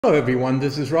Hello everyone,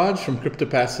 this is Raj from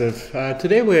CryptoPassive.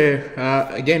 Today we're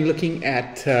again looking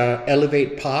at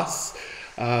Elevate Pass,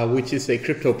 which is a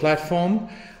crypto platform.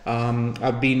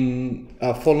 I've been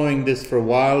following this for a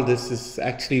while. This is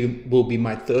actually will be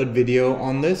my third video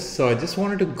on this. So I just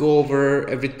wanted to go over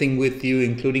everything with you,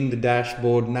 including the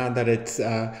dashboard now that it's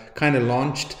kind of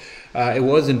launched. It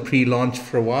was in pre-launch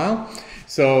for a while.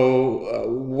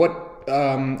 So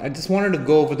I just wanted to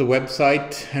go over the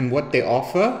website and what they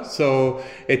offer. So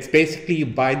it's basically you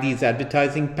buy these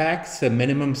advertising packs. The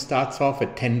minimum starts off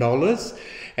at $10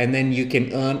 and then you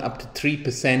can earn up to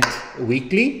 3%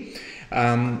 weekly.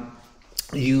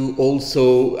 You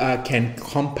also can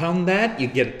compound that. You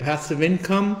get passive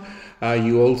income.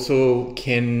 You also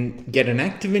can get an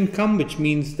active income, which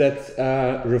means that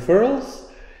referrals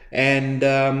and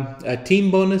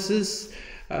team bonuses.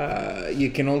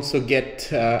 You can also get,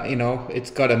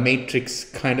 it's got a matrix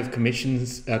kind of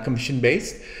commission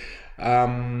based.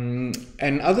 And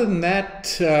other than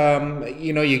that,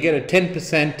 you get a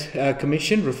 10%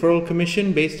 commission, referral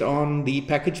commission based on the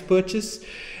package purchase.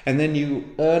 And then you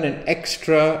earn an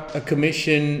extra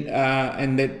commission,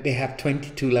 and that they have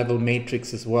 22 level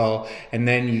matrix as well. And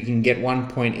then you can get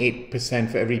 1.8%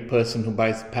 for every person who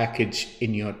buys a package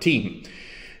in your team.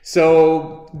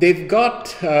 So they've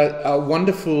got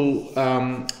wonderful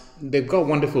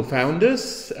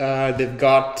founders. They've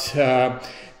got the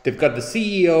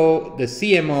CEO, the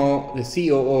CMO, the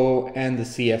COO, and the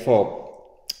CFO.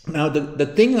 Now the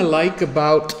thing I like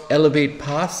about Elevate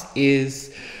Pass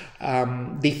is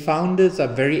the founders are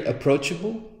very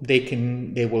approachable.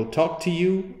 They will talk to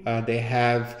you. They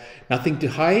have nothing to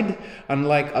hide,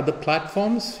 unlike other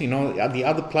platforms. The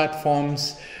other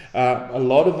platforms, a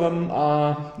lot of them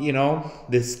are,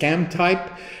 the scam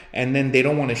type, and then they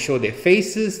don't want to show their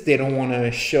faces. They don't want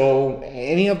to show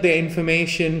any of their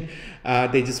information.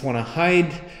 They just want to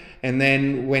hide. And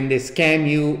then when they scam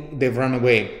you, they've run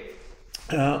away.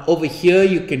 Over here,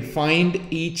 you can find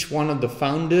each one of the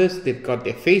founders. They've got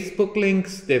their Facebook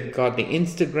links. They've got the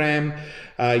Instagram,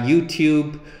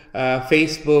 YouTube,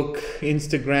 Facebook,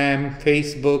 Instagram,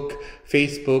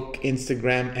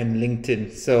 Instagram, and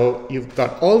LinkedIn. So you've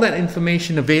got all that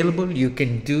information available. You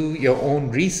can do your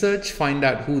own research, find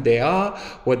out who they are,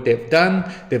 what they've done.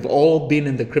 They've all been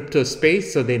in the crypto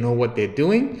space, so they know what they're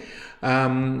doing.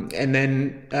 And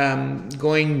then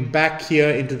going back here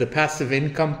into the passive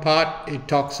income part, it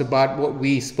talks about what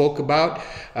we spoke about,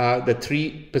 the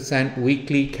 3%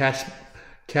 weekly cash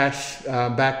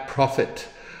back profit.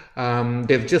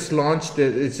 They've just launched.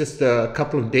 It's just a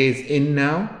couple of days in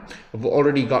now. I've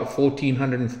already got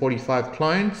 1,445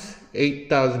 clients,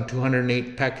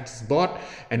 8,208 packages bought,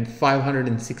 and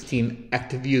 516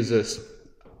 active users.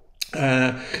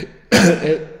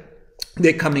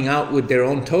 They're coming out with their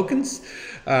own tokens,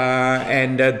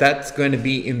 and that's going to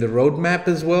be in the roadmap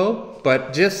as well.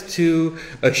 But just to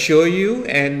assure you,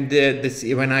 and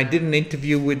when I did an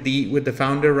interview with the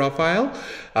founder Raphael,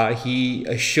 he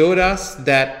assured us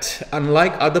that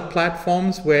unlike other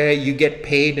platforms where you get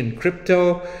paid in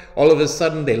crypto, all of a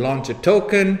sudden they launch a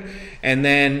token and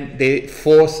then they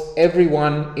force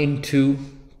everyone into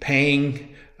paying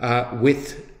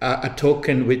with a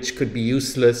token which could be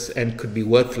useless and could be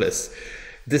worthless.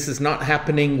 This is not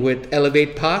happening with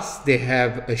Elevate Pass. They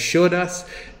have assured us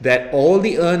that all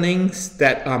the earnings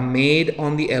that are made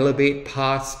on the Elevate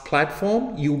Pass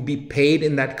platform, you'll be paid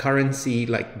in that currency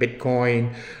like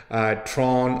Bitcoin,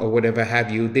 Tron, or whatever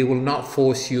have you. They will not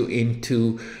force you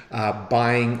into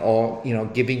buying or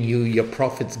giving you your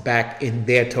profits back in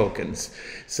their tokens.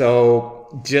 So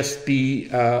just be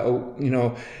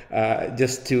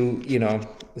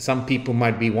some people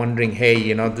might be wondering,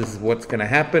 hey, this is what's going to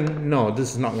happen. No,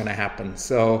 this is not going to happen.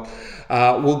 So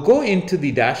we'll go into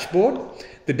the dashboard.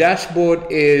 The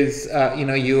dashboard is,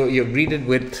 you're greeted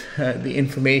with the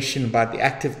information about the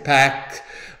active pack,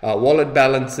 wallet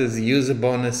balances, user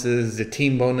bonuses, the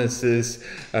team bonuses,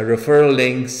 referral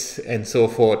links, and so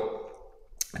forth.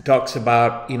 It talks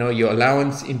about, your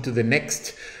allowance into the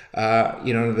next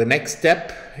the next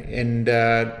step, and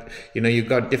you've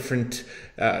got different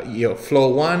your flow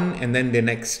 1 and then the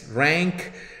next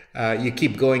rank. You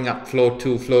keep going up, flow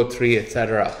 2, flow 3,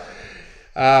 etc.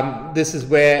 This is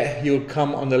where you'll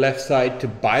come on the left side to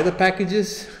buy the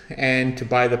packages, and to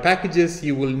buy the packages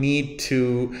you will need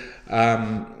to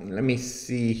let me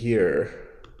see here.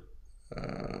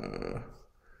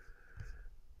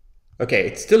 Okay,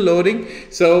 it's still loading.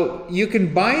 So you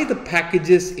can buy the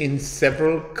packages in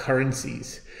several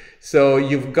currencies. So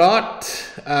you've got,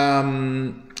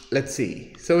 let's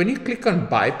see. So when you click on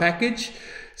buy package,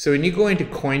 so when you go into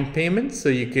coin payments, so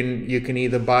you can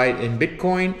either buy it in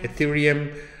Bitcoin,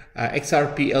 Ethereum,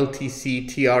 XRP, LTC,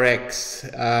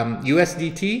 TRX,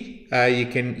 USDT. You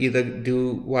can either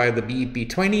do via the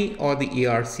BEP20 or the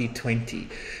ERC20.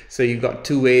 So you've got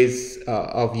two ways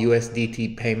of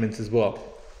USDT payments as well.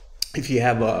 If you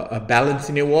have a balance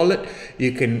in your wallet,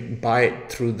 you can buy it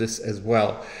through this as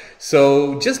well.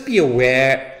 So just be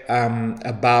aware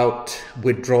about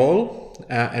withdrawal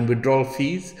and withdrawal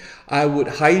fees. I would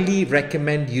highly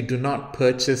recommend you do not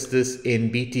purchase this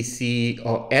in BTC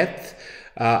or ETH.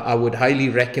 I would highly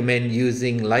recommend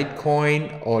using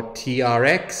Litecoin or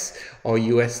TRX or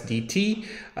USDT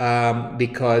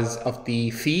because of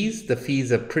the fees. The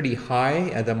fees are pretty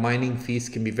high. The mining fees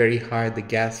can be very high. The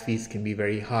gas fees can be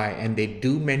very high. And they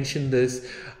do mention this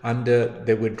under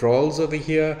the withdrawals over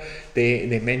here.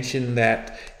 They mention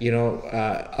that, you know,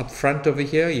 up front over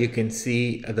here, you can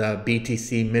see the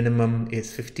BTC minimum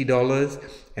is $50.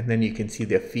 And then you can see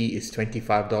their fee is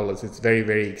 $25. It's very,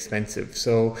 very expensive.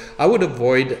 So I would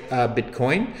avoid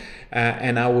Bitcoin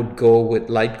and I would go with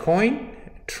Litecoin,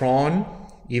 Tron,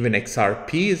 even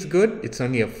XRP is good. It's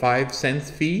only a 5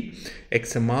 cents fee.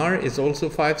 XMR is also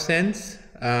 5 cents.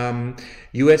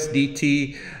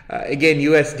 USDT, again,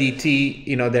 USDT,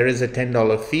 you know, there is a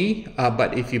 $10 fee,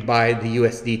 but if you buy the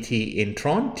USDT in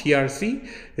Tron, TRC,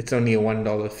 it's only a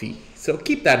 $1 fee. So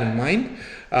keep that in mind,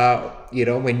 you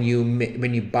know, when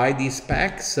you buy these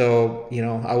packs. So, you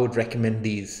know, I would recommend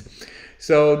these.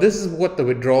 So this is what the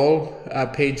withdrawal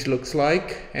page looks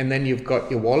like. And then you've got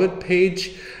your wallet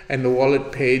page, and the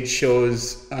wallet page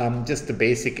shows just the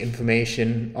basic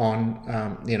information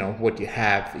on, you know, what you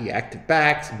have, your active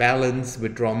packs, balance,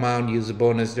 withdrawal amount, user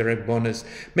bonus, direct bonus,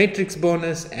 matrix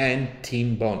bonus, and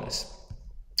team bonus.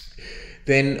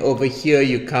 Then over here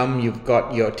you've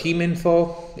got your team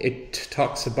info. It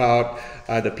talks about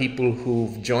the people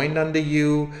who've joined under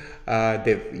you.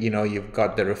 You've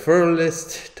got the referral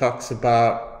list, talks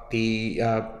about the,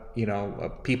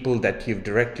 people that you've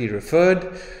directly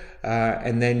referred.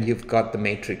 And then you've got the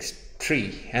matrix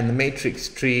tree. And the matrix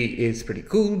tree is pretty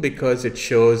cool because it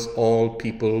shows all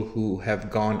people who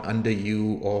have gone under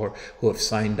you or who have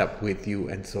signed up with you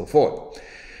and so forth.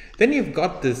 Then you've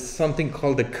got this something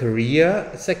called the career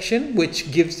section,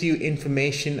 which gives you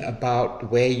information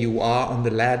about where you are on the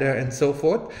ladder and so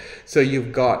forth. So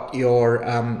you've got your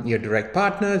direct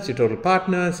partners, your total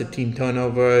partners, your team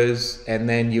turnovers, and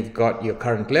then you've got your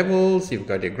current levels, you've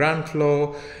got your ground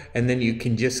floor, and then you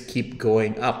can just keep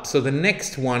going up. So the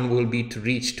next one will be to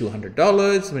reach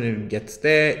 $200. When it gets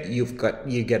there, you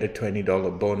get a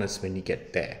 $20 bonus when you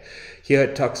get there. Here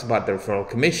it talks about the referral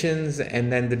commissions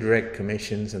and then the direct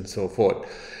commissions and so forth.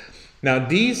 Now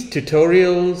these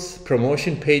tutorials,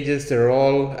 promotion pages, they're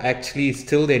all actually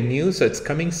they're new, so it's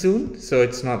coming soon, so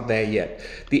it's not there yet.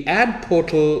 The ad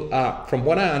portal, from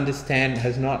what I understand,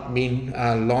 has not been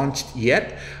launched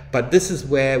yet, but this is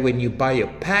where when you buy a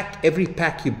pack, every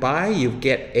pack you buy, you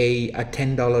get a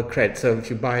 $10 credit. So if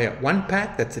you buy one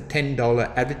pack, that's a $10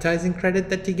 advertising credit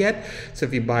that you get. So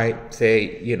if you buy,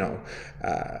 say,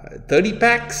 30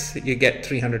 packs, you get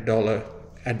 $300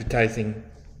 advertising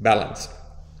balance.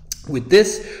 With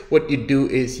this, what you do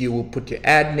is you will put your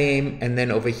ad name, and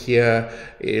then over here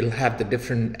it'll have the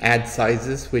different ad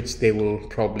sizes which they will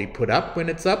probably put up when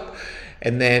it's up.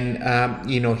 And then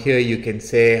here you can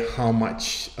say how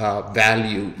much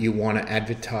value you want to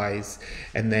advertise,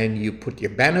 and then you put your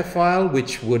banner file,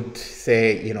 which would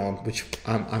say, which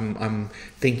I'm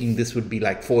thinking this would be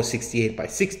like 468 by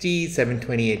 60,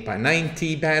 728 by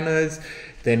 90 banners.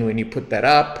 Then when you put that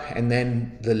up, and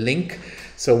then the link.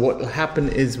 So what will happen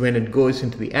is when it goes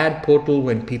into the ad portal,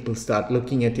 when people start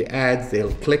looking at your ads,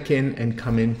 they'll click in and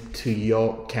come into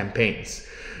your campaigns.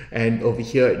 And over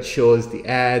here it shows the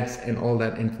ads and all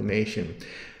that information.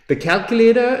 The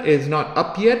calculator is not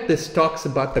up yet. This talks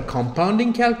about the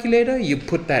compounding calculator. You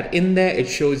put that in there. It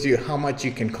shows you how much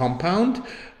you can compound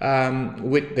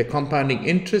with the compounding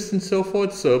interest and so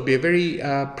forth. So it'll be a very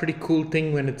pretty cool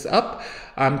thing when it's up.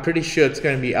 I'm pretty sure it's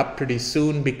going to be up pretty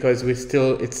soon because it's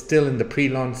still in the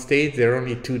pre-launch stage. They're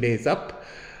only 2 days up.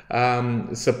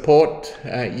 Support,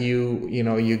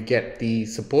 you get the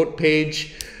support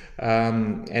page.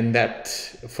 And that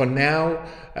for now,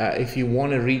 if you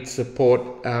want to reach support,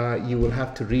 you will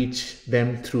have to reach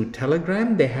them through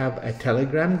Telegram. They have a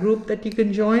Telegram group that you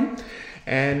can join,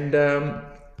 and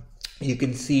you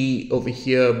can see over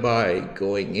here by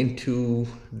going into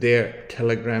their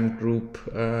Telegram group.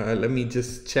 Let me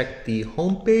just check the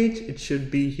homepage. It should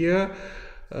be here.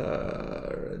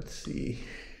 Let's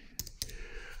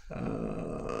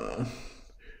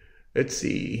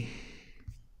see.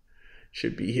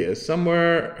 Should be here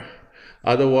somewhere.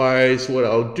 Otherwise, what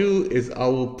I'll do is I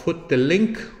will put the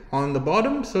link on the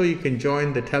bottom, so you can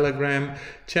join the Telegram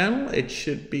channel. It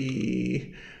should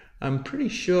be, I'm pretty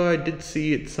sure I did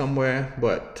see it somewhere,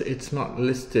 but it's not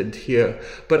listed here.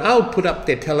 But I'll put up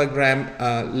their Telegram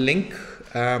link,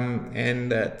 and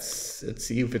let's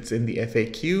see if it's in the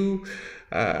FAQ.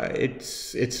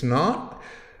 It's not.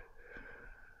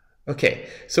 Okay,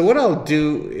 so what I'll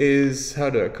do is, how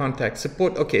do I contact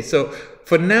support? Okay, so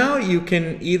for now you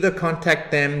can either contact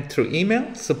them through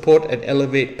email,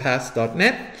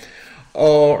 support@elevatepass.net,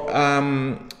 or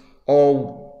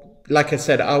like I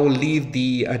said, I will leave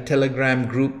the Telegram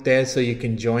group there so you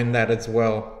can join that as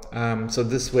well. So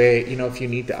this way, you know, if you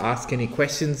need to ask any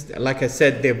questions, like I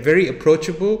said, they're very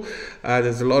approachable.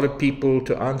 There's a lot of people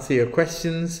to answer your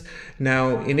questions.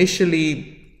 Now,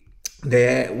 initially,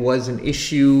 there was an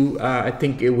issue, I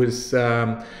think it was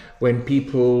when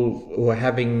people were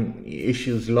having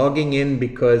issues logging in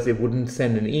because it wouldn't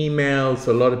send an email.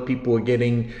 So a lot of people were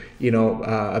getting, you know,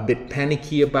 a bit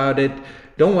panicky about it.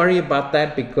 Don't worry about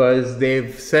that, because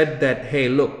they've said that, hey,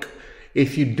 look,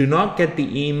 if you do not get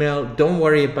the email, don't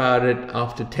worry about it.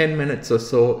 After 10 minutes or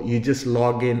so, you just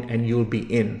log in and you'll be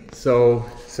in. So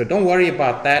don't worry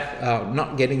about that,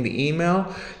 not getting the email.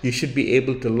 You should be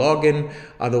able to log in.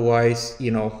 Otherwise,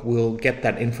 you know, we'll get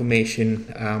that information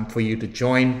for you to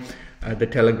join the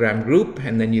Telegram group,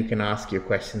 and then you can ask your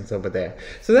questions over there.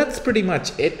 So that's pretty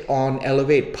much it on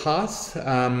Elevate Pass.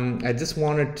 I just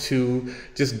wanted to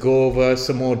just go over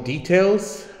some more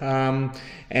details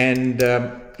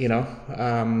you know,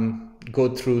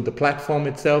 go through the platform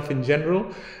itself in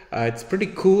general. It's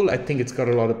pretty cool. I think it's got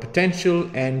a lot of potential,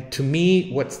 and to me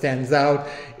what stands out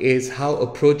is how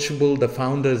approachable the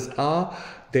founders are.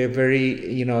 They're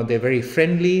very, you know, they're very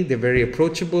friendly, they're very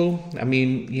approachable. I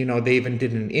mean, you know, they even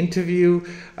did an interview.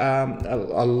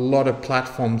 A lot of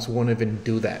platforms won't even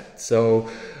do that. So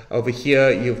over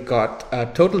here you've got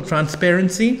total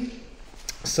transparency.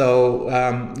 So,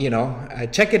 you know,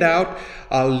 check it out.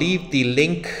 I'll leave the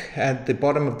link at the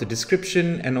bottom of the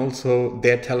description, and also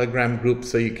their Telegram group,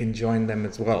 so you can join them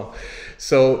as well.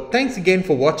 So thanks again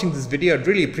for watching this video. I'd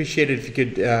really appreciate it if you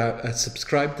could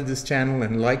subscribe to this channel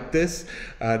and like this.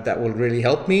 That will really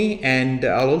help me. And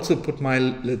I'll also put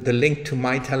the link to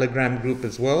my Telegram group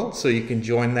as well, so you can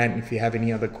join that if you have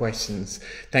any other questions.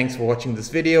 Thanks for watching this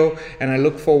video, and I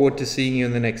look forward to seeing you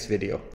in the next video.